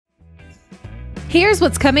Here's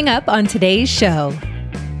what's coming up on today's show.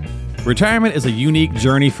 Retirement is a unique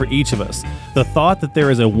journey for each of us. The thought that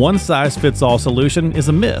there is a one-size-fits-all solution is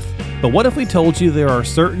a myth. But what if we told you there are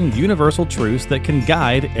certain universal truths that can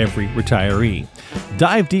guide every retiree?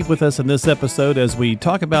 Dive deep with us in this episode as we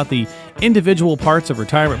talk about the individual parts of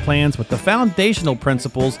retirement plans with the foundational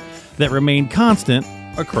principles that remain constant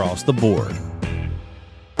across the board.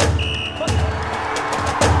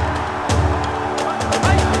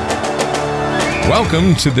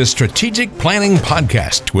 Welcome to the Strategic Planning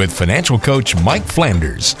Podcast with financial coach Mike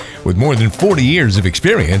Flanders. With more than 40 years of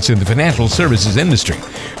experience in the financial services industry,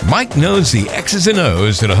 Mike knows the X's and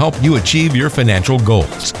O's that'll help you achieve your financial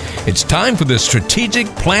goals. It's time for the Strategic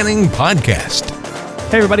Planning Podcast.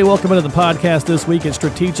 Hey everybody, welcome into the podcast this week at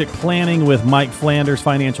Strategic Planning with Mike Flanders,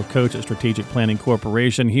 financial coach at Strategic Planning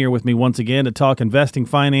Corporation, here with me once again to talk investing,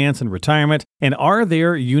 finance, and retirement. And are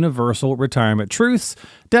there universal retirement truths?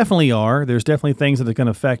 Definitely are. There's definitely things that are going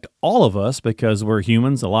to affect all of us because we're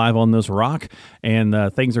humans alive on this rock, and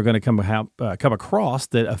things are going to come across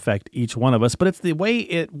that affect each one of us. But it's the way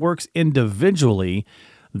it works individually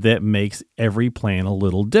that makes every plan a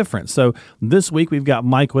little different. So this week we've got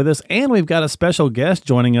Mike with us, and we've got a special guest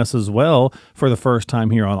joining us as well for the first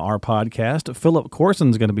time here on our podcast. Philip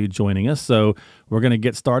Corson's going to be joining us. So we're going to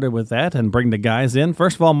get started with that and bring the guys in.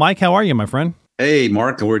 First of all, Mike, how are you, my friend? Hey,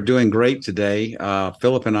 Mark, we're doing great today.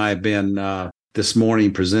 Philip and I have been this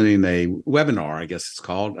morning presenting a webinar, I guess it's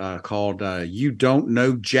called You Don't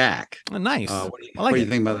Know Jack. Nice. What do you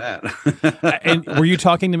think about that? And were you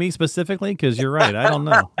talking to me specifically? Because you're right. I don't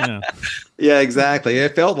know. Yeah. Yeah, exactly.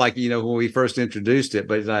 It felt like, when we first introduced it,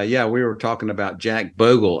 but we were talking about Jack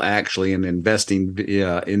Bogle actually and investing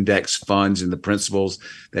index funds and the principles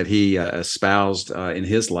that he espoused in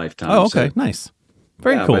his lifetime. Oh, okay. So, nice.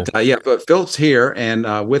 Very cool. But Philip's here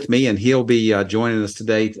and with me, and he'll be joining us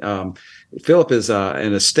today. Philip is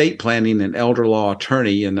an estate planning and elder law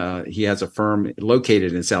attorney, and he has a firm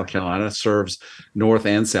located in South Carolina, serves North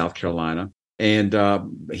and South Carolina. And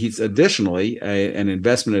he's additionally an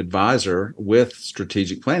investment advisor with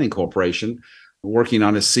Strategic Planning Corporation, working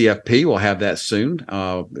on his CFP. We'll have that soon,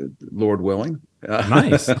 Lord willing.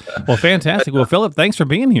 Nice. Well, fantastic. Well, Philip, thanks for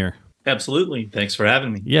being here. Absolutely. Thanks for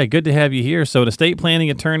having me. Yeah, good to have you here. So an estate planning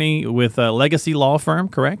attorney with a Legacy Law Firm,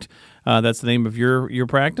 correct? That's the name of your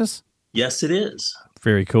practice? Yes, it is.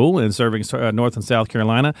 Very cool. And serving North and South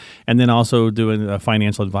Carolina, and then also doing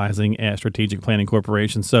financial advising at Strategic Planning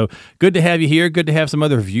Corporation. So good to have you here. Good to have some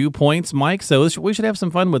other viewpoints, Mike. So we should have some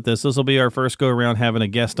fun with this. This will be our first go around having a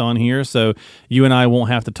guest on here. So you and I won't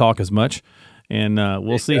have to talk as much. And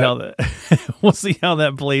we'll see how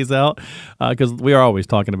that plays out because we are always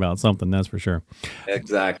talking about something, that's for sure.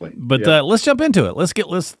 Exactly. But let's jump into it.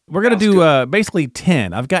 We're going to do basically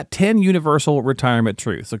 10. I've got 10 universal retirement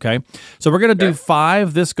truths. Okay, so we're going to do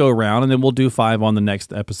 5 this go around, and then we'll do 5 on the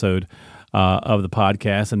next episode of the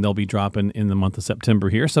podcast, and they'll be dropping in the month of September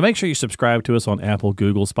here. So make sure you subscribe to us on Apple,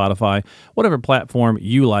 Google, Spotify, whatever platform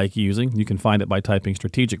you like using. You can find it by typing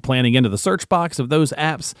Strategic Planning into the search box of those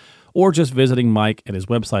apps, or just visiting Mike at his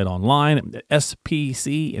website online at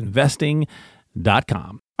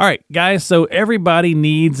spcinvesting.com. All right, guys, so everybody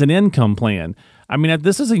needs an income plan. I mean,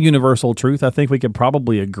 this is a universal truth I think we could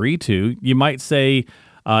probably agree to. You might say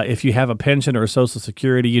if you have a pension or a Social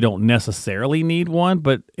Security, you don't necessarily need one,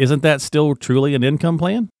 but isn't that still truly an income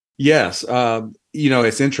plan? Yes.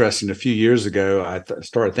 It's interesting. A few years ago, I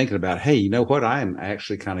started thinking about, hey, you know what? I am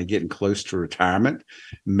actually kind of getting close to retirement,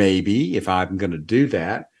 maybe, if I'm going to do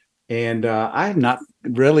that. And I have not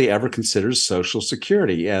really ever considered Social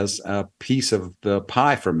Security as a piece of the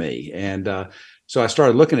pie for me. And so I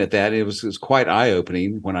started looking at that. It was quite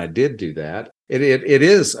eye-opening when I did do that. It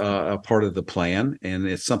is a part of the plan, and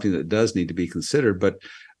it's something that does need to be considered. But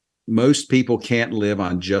most people can't live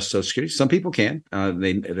on just Social Security. Some people can.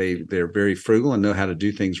 They're very frugal and know how to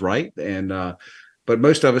do things right. And but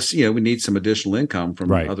most of us, we need some additional income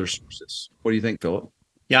from other sources. What do you think, Philip?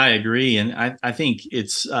 Yeah, I agree. And I think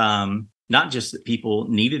it's not just that people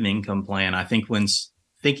need an income plan. I think when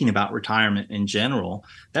thinking about retirement in general,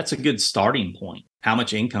 that's a good starting point. How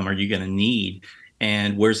much income are you going to need,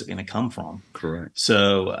 and where's it going to come from? Correct.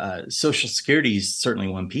 So Social Security is certainly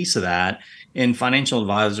one piece of that. And financial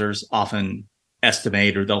advisors often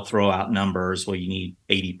estimate, or they'll throw out numbers. Well, you need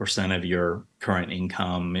 80% of your current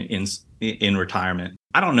income in retirement.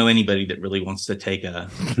 I don't know anybody that really wants to take a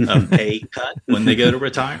pay cut when they go to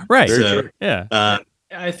retire. Right. So, yeah.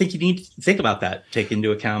 I think you need to think about that. Take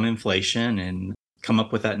into account inflation and come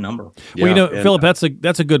up with that number. Well, Philip,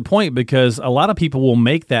 that's a good point, because a lot of people will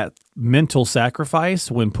make that mental sacrifice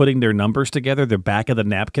when putting their numbers together, their back of the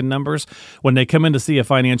napkin numbers. When they come in to see a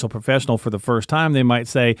financial professional for the first time, they might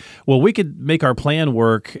say, well, we could make our plan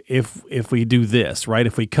work if we do this, right?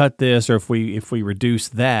 If we cut this, or if we reduce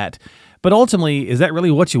that. But ultimately, is that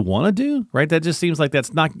really what you want to do, right? That just seems like you're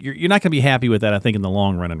not going to be happy with that, I think, in the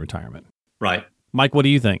long run in retirement. Right. Mike, what do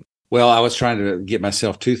you think? Well, I was trying to get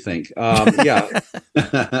myself to think. Yeah.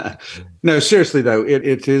 No, seriously, though,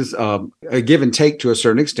 it is a give and take to a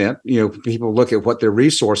certain extent. People look at what their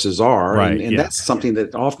resources are. Right, and that's something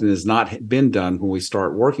that often has not been done when we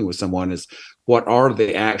start working with someone, is what are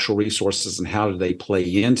the actual resources and how do they play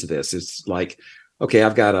into this? It's like, okay,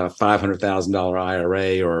 I've got a $500,000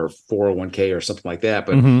 IRA or 401k or something like that.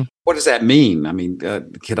 But what does that mean? I mean,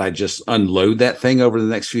 could I just unload that thing over the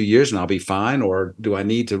next few years and I'll be fine? Or do I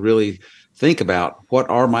need to really think about what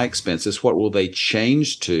are my expenses? What will they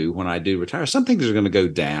change to when I do retire? Some things are going to go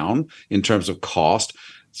down in terms of cost.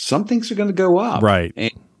 Some things are going to go up. Right.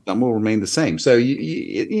 And some will remain the same. So,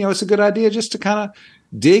 it's a good idea just to kind of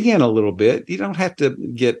dig in a little bit. You don't have to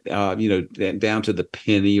get, down to the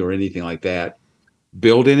penny or anything like that.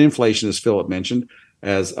 Build in inflation, as Philip mentioned,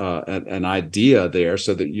 as an idea there,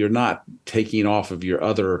 so that you're not taking off of your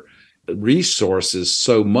other resources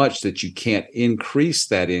so much that you can't increase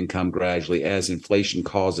that income gradually as inflation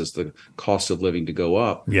causes the cost of living to go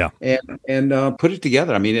up. Yeah. And put it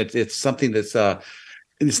together. I mean, it's something that's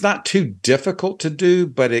it's not too difficult to do,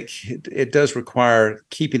 but it does require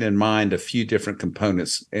keeping in mind a few different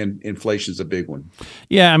components, and inflation's a big one.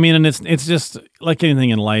 Yeah, I mean, and it's just like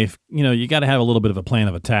anything in life, you got to have a little bit of a plan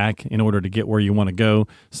of attack in order to get where you want to go.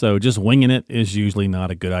 So just winging it is usually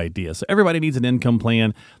not a good idea. So everybody needs an income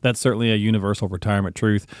plan. That's certainly a universal retirement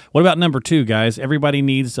truth. What about number 2, guys? Everybody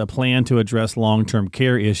needs a plan to address long-term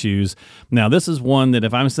care issues. Now, this is one that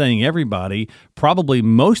if I'm saying everybody, probably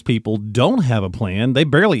most people don't have a plan. They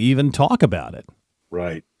barely even talk about it.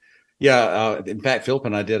 Right. Yeah. In fact, Philip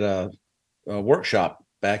and I did a workshop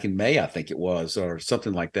back in May, I think it was, or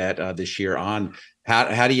something like that, this year, on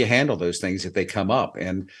how do you handle those things if they come up,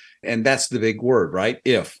 and that's the big word, right?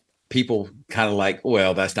 If people kind of like,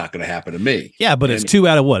 well, that's not going to happen to me. Yeah, but it's 2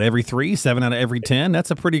 out of what, every 3, 7 out of every 10.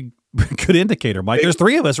 That's a pretty good indicator, Mike. There's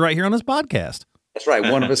 3 of us right here on this podcast. That's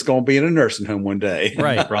right. One of us going to be in a nursing home one day.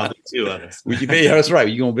 Right. Probably 2 of us. Yeah, that's right.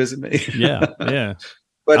 You going to visit me? Yeah. Yeah.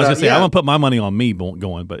 But I was going to say, I'm going to put my money on me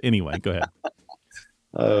going, but anyway, go ahead.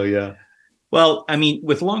 Oh, yeah. Well, I mean,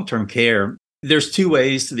 with long-term care, there's 2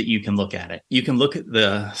 ways that you can look at it. You can look at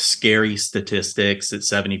the scary statistics that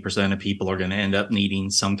 70% of people are going to end up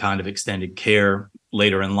needing some kind of extended care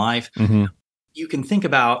later in life. Mm-hmm. You can think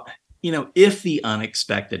about, if the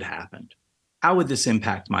unexpected happened, how would this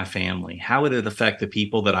impact my family? How would it affect the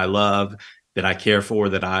people that I love, that I care for,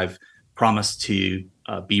 that I've promised to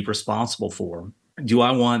be responsible for? Do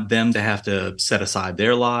I want them to have to set aside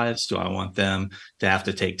their lives? Do I want them to have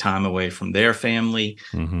to take time away from their family,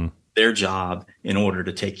 their job, in order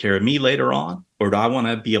to take care of me later on? Or do I want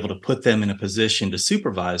to be able to put them in a position to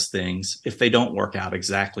supervise things if they don't work out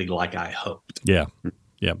exactly like I hoped? Yeah.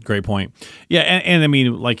 Yeah, great point. Yeah, and I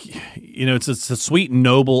mean, like, it's a sweet,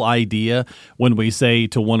 noble idea when we say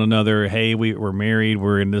to one another, hey, we're married,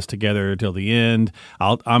 we're in this together till the end.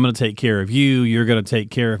 I'm going to take care of you, you're going to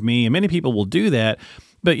take care of me. And many people will do that.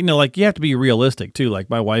 But, like, you have to be realistic, too. Like,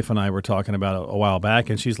 my wife and I were talking about a while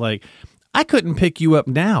back, and she's like, I couldn't pick you up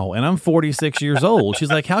now, and I'm 46 years old.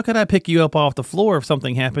 She's like, how could I pick you up off the floor if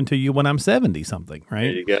something happened to you when I'm 70-something, right?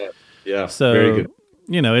 There you go. Yeah, so, very good.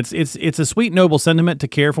 It's a sweet, noble sentiment to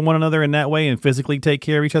care for one another in that way and physically take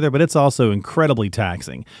care of each other, but it's also incredibly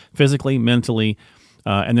taxing, physically, mentally,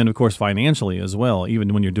 and then, of course, financially as well,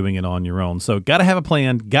 even when you're doing it on your own. So got to have a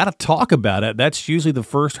plan, got to talk about it. That's usually the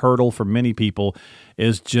first hurdle for many people,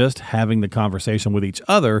 is just having the conversation with each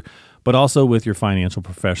other, but also with your financial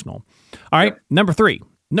professional. All right, number 3.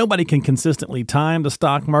 Nobody can consistently time the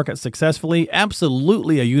stock market successfully.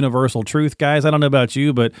 Absolutely a universal truth, guys. I don't know about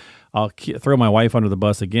you, but I'll throw my wife under the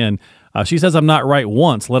bus again. She says I'm not right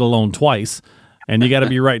once, let alone twice. And you got to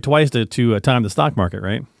be right twice to time the stock market,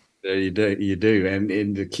 right? There you do.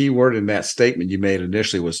 And the key word in that statement you made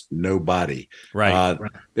initially was nobody. Right.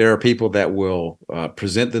 There are people that will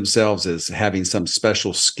present themselves as having some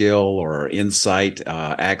special skill or insight,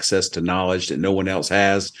 access to knowledge that no one else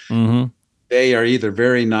has. Mm-hmm. They are either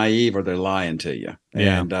very naive or they're lying to you.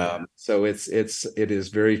 Yeah. And so it is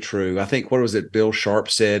very true. I think, what was it Bill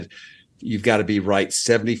Sharp said? You've got to be right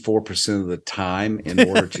 74% of the time in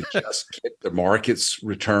order to just get the markets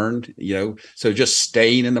returned, So just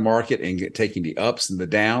staying in the market and taking the ups and the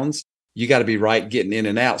downs. you got to be right getting in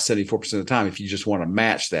and out 74% of the time if you just want to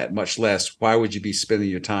match that, much less why would you be spending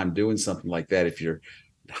your time doing something like that if you're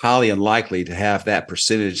highly unlikely to have that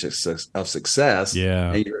percentage of success.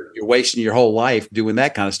 Yeah. And you're wasting your whole life doing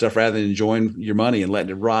that kind of stuff rather than enjoying your money and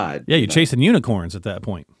letting it ride. Yeah, you're chasing unicorns at that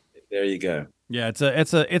point. There you go. Yeah, it's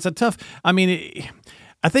a tough. I mean,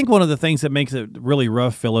 I think one of the things that makes it really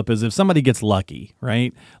rough, Philip, is if somebody gets lucky,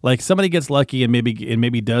 right? Like somebody gets lucky and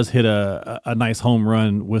maybe does hit a nice home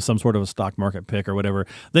run with some sort of a stock market pick or whatever.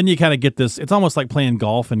 Then you kind of get this. It's almost like playing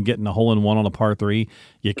golf and getting a hole in one on a par 3.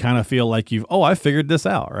 You kind of feel like I figured this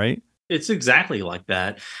out, right? It's exactly like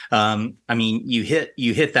that. I mean, you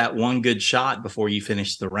hit that one good shot before you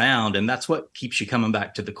finish the round, and that's what keeps you coming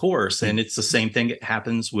back to the course. And it's the same thing that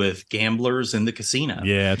happens with gamblers in the casino.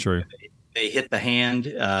 Yeah, true. They hit the hand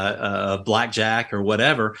of blackjack or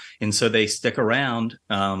whatever, and so they stick around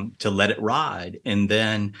to let it ride, and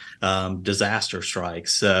then disaster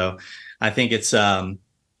strikes. So I think it's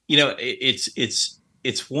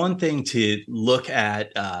it's one thing to look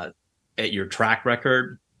at your track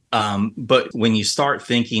record, but when you start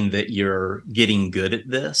thinking that you're getting good at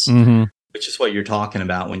this, which is what you're talking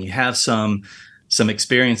about, when you have some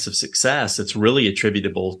experience of success, it's really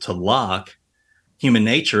attributable to luck. Human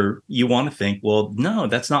nature, you want to think, well, no,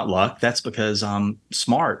 that's not luck. That's because I'm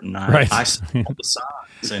smart and I saw the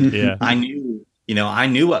signs, and I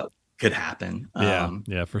knew what could happen.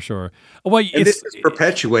 Yeah, for sure. Well, and this is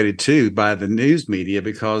perpetuated too by the news media,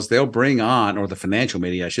 because they'll bring on, or the financial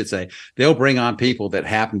media, I should say, they'll bring on people that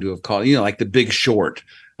happen to have called, like the Big Short.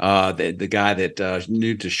 The guy that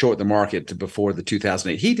knew to short the market before the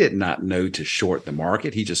 2008, he did not know to short the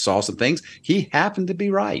market. He just saw some things. He happened to be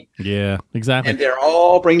right. Yeah, exactly. And they're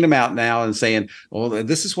all bringing them out now and saying, well,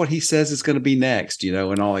 this is what he says is going to be next,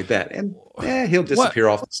 and all like that. And he'll disappear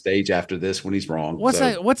off the stage after this when he's wrong. What's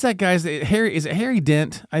that guy's Harry? Is it Harry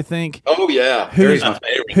Dent? I think. Oh yeah, Harry's my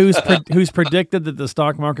favorite. Who's predicted that the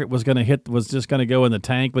stock market was just going to go in the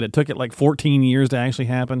tank, but it took it like 14 years to actually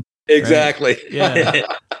happen. Exactly. Right? Yeah.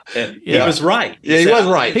 He was right. Yeah, he was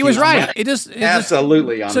right. He was right. It just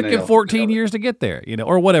absolutely took him 14 years to get there,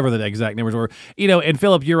 or whatever the exact numbers were. And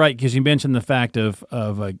Philip, you're right, because you mentioned the fact of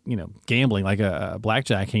gambling, like a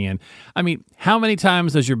blackjack hand. I mean, how many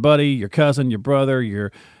times does your buddy, your cousin, your brother,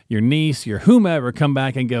 your niece, your whomever come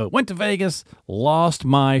back and go, went to Vegas, lost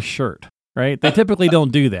my shirt? Right? They typically don't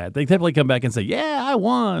do that. They typically come back and say, yeah, I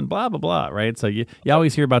won, blah, blah, blah. Right? So you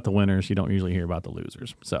always hear about the winners. You don't usually hear about the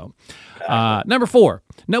losers. So number 4,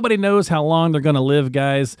 nobody knows how long they're going to live,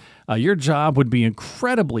 guys. Your job would be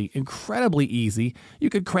incredibly, incredibly easy. You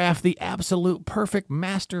could craft the absolute perfect,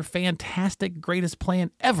 master, fantastic, greatest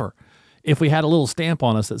plan ever if we had a little stamp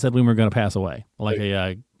on us that said we were going to pass away, like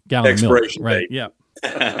a gallon of milk. Expiration right? date. Yeah.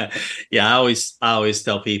 Yeah, I always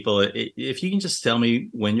tell people, if you can just tell me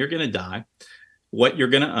when you're going to die, what you're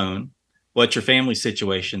going to own, what your family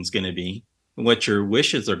situation is going to be, what your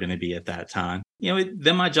wishes are going to be at that time,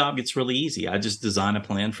 then my job gets really easy. I just design a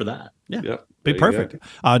plan for that. Yeah, yep. Be perfect.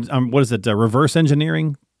 What is it? Reverse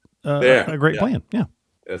engineering? A great plan. Yeah.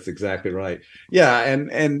 That's exactly right. Yeah,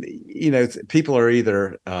 and people are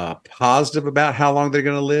either positive about how long they're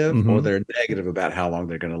going to live, or they're negative about how long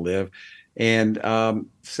they're going to live. And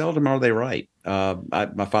seldom are they right.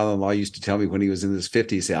 My father-in-law used to tell me when he was in his 50s,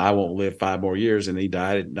 he said, I won't live 5 more years, and he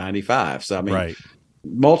died at 95. So I mean,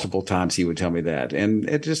 multiple times he would tell me that, and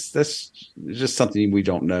that's just something we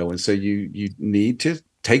don't know. And so you need to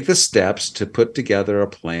take the steps to put together a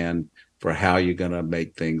plan for how you're going to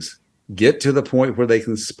make things get to the point where they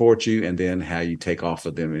can support you, and then how you take off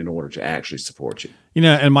of them in order to actually support you.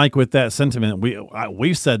 And Mike, with that sentiment,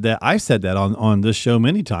 we've said that. I've said that on this show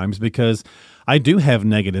many times, because I do have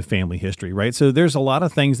negative family history, right? So there's a lot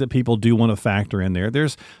of things that people do want to factor in there.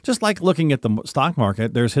 There's just like looking at the stock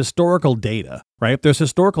market, there's historical data, right? There's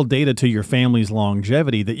historical data to your family's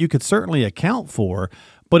longevity that you could certainly account for,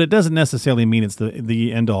 but it doesn't necessarily mean it's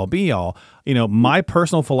the end all be all. My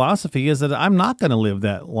personal philosophy is that I'm not going to live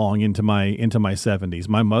that long into my 70s.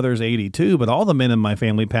 My mother's 82, but all the men in my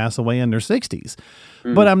family pass away in their 60s.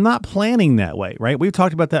 But I'm not planning that way, right? We've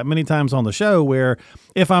talked about that many times on the show, where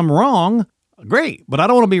if I'm wrong, great, but I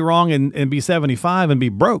don't want to be wrong and be 75 and be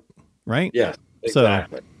broke, right? Yeah,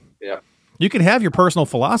 exactly. So, yeah. You can have your personal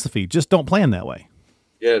philosophy, just don't plan that way.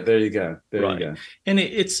 Yeah, there you go. There you go. And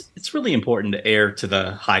it's really important to err to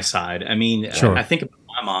the high side. I mean, sure. I think about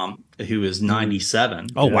my mom, who is 97.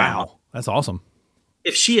 Oh, wow. That's awesome.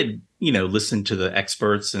 If she had, listened to the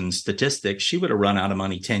experts and statistics, she would have run out of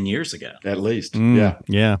money 10 years ago. At least.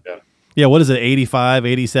 Yeah. What is it? 85,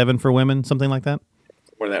 87 for women, something like that?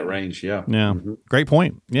 For that range, yeah. Yeah. Great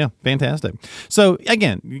point. Yeah. Fantastic. So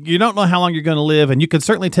again, you don't know how long you're going to live, and you could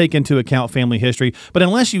certainly take into account family history, but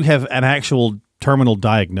unless you have an actual terminal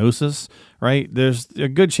diagnosis, right, there's a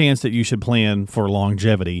good chance that you should plan for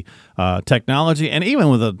longevity. Technology, and even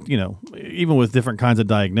with different kinds of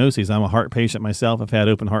diagnoses. I'm a heart patient myself. I've had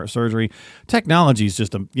open heart surgery. Technology is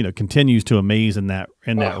just continues to amaze in that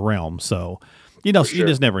realm. So you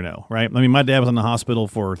just never know, right? I mean, my dad was in the hospital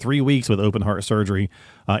for 3 weeks with open heart surgery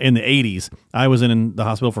in the 80s. I was in the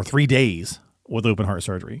hospital for 3 days with open heart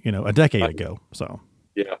surgery, a decade ago. So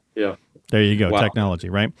yeah. There you go. Wow. Technology,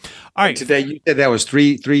 right? All right. Today, you said that was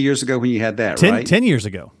three years ago when you had that, right? 10 years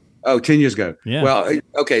ago. Oh, 10 years ago. Yeah. Well,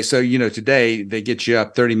 okay. So, today they get you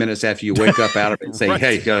up 30 minutes after you wake up out of it and say, Right.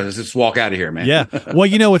 hey, let's just walk out of here, man. Yeah. Well,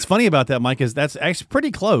 what's funny about that, Mike, is that's actually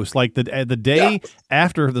pretty close. Like the day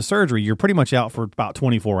after the surgery, you're pretty much out for about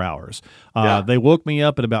 24 hours. They woke me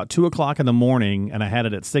up at about 2:00 in the morning, and I had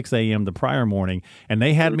it at 6 a.m. the prior morning, and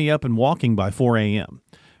they had me up and walking by 4 a.m.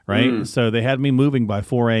 Right. So they had me moving by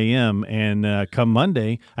 4 a.m. And come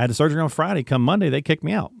Monday, I had a surgery on Friday. Come Monday, they kicked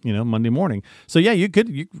me out, Monday morning. So, yeah, you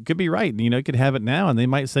could be right. You could have it now, and they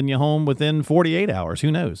might send you home within 48 hours.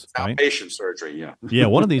 Who knows? Right? Outpatient surgery, yeah. Yeah,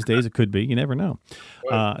 one of these days it could be. You never know.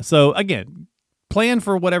 So, again, plan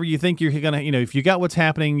for whatever you think you're going to, if you got what's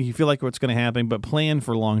happening, you feel like what's going to happen, but plan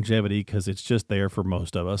for longevity because it's just there for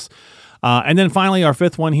most of us. And then finally, our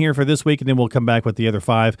fifth one here for this week, and then we'll come back with the other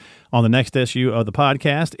 5 on the next issue of the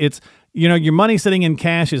podcast. It's, your money sitting in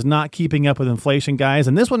cash is not keeping up with inflation, guys.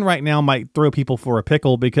 And this one right now might throw people for a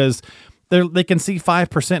pickle because they can see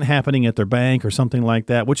 5% happening at their bank or something like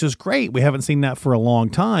that, which is great. We haven't seen that for a long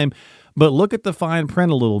time. But look at the fine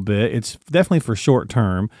print a little bit. It's definitely for short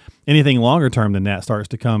term. Anything longer term than that starts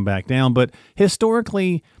to come back down. But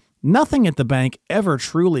historically, nothing at the bank ever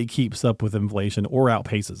truly keeps up with inflation or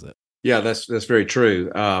outpaces it. Yeah, that's very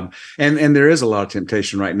true. And there is a lot of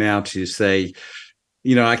temptation right now to say,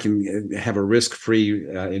 I can have a risk-free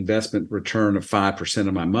investment return of 5%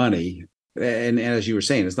 of my money. And as you were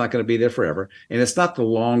saying, it's not going to be there forever. And it's not the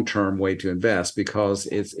long-term way to invest because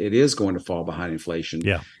it is going to fall behind inflation.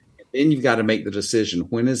 Yeah. Then you've got to make the decision.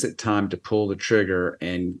 When is it time to pull the trigger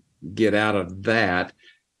and get out of that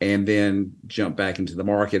and then jump back into the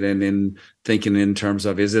market? And then thinking in terms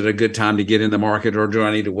of, is it a good time to get in the market, or do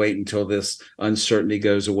I need to wait until this uncertainty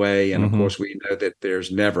goes away? And of course, we know that there's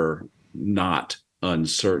never not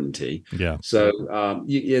uncertainty. Yeah. So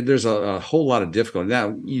there's a whole lot of difficulty.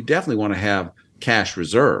 Now, you definitely want to have cash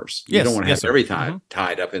reserves. You don't want to have everything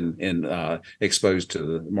tied up in exposed to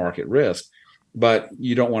the market risk. But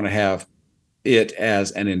you don't want to have it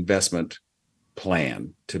as an investment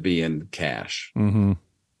plan to be in cash. Mm-hmm.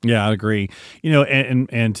 Yeah, I agree.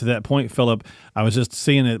 And to that point, Philip, I was just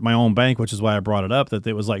seeing at my own bank, which is why I brought it up, that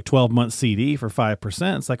it was like 12-month CD for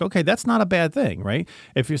 5%. It's like, okay, that's not a bad thing, right?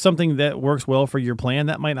 If you're something that works well for your plan,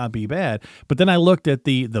 that might not be bad. But then I looked at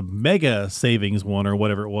the mega savings one or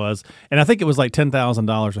whatever it was, and I think it was like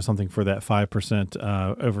 $10,000 or something for that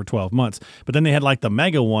 5% over 12 months. But then they had like the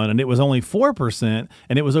mega one, and it was only 4%,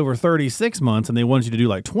 and it was over 36 months, and they wanted you to do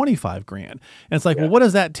like $25,000. And it's like, well, what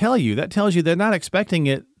does that tell you? That tells you they're not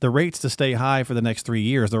expecting the rates to stay high for the next 3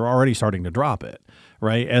 years. They're already starting to drop it,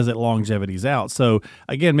 right, as it longevity's out. So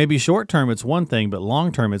again, maybe short term it's one thing, but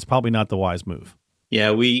long term it's probably not the wise move.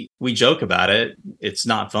 Yeah, we joke about it. It's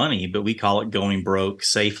not funny, but we call it going broke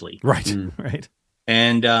safely. Right, right.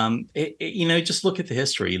 And just look at the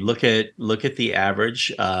history. Look at the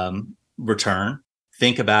average return.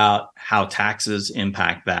 Think about how taxes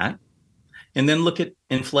impact that, and then look at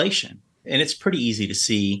inflation. And it's pretty easy to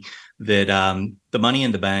see that the money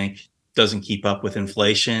in the bank doesn't keep up with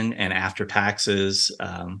inflation, and after taxes,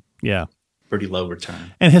 pretty low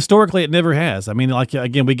return. And historically, it never has. I mean, like,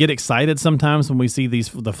 again, we get excited sometimes when we see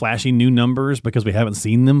the flashy new numbers because we haven't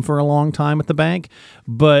seen them for a long time at the bank,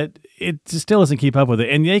 but it still doesn't keep up with it.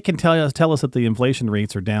 And they can tell us that the inflation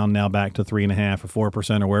rates are down now back to 3.5% or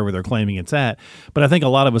 4% or wherever they're claiming it's at. But I think a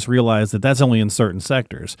lot of us realize that that's only in certain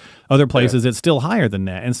sectors. Other places, it's still higher than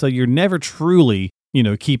that. And so you're never truly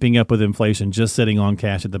keeping up with inflation just sitting on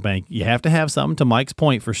cash at the bank. You have to have something, to Mike's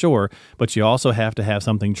point, for sure, but you also have to have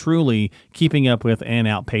something truly keeping up with and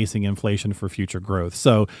outpacing inflation for future growth.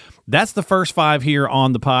 So that's the first 5 here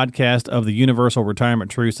on the podcast of the universal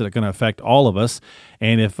retirement truths that are going to affect all of us.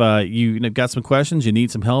 And if you've got some questions, you need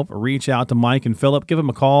some help, reach out to Mike and Philip, give them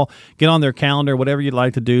a call, get on their calendar, whatever you'd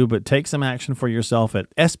like to do, but take some action for yourself at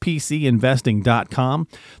spcinvesting.com.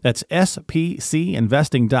 That's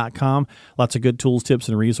spcinvesting.com. Lots of good tools, tips,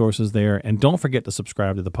 and resources there. And don't forget to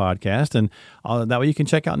subscribe to the podcast. And that way you can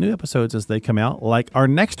check out new episodes as they come out, like our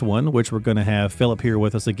next one, which we're going to have Philip here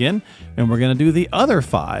with us again. And we're going to do the other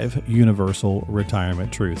 5 universal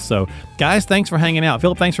retirement truths. So, guys, thanks for hanging out.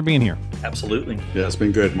 Philip, thanks for being here. Absolutely. Yeah, it's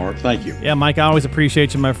been good, Mark. Thank you. Yeah, Mike, I always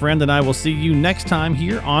appreciate you, my friend. And I will see you next time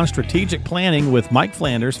here on Strategic Planning with Mike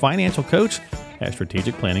Flanders, financial coach at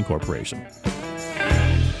Strategic Planning Corporation.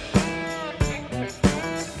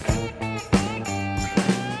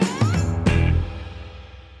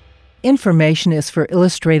 Information is for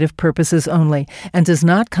illustrative purposes only and does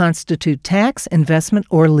not constitute tax, investment,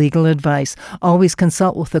 or legal advice. Always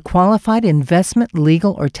consult with a qualified investment,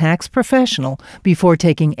 legal, or tax professional before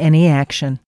taking any action.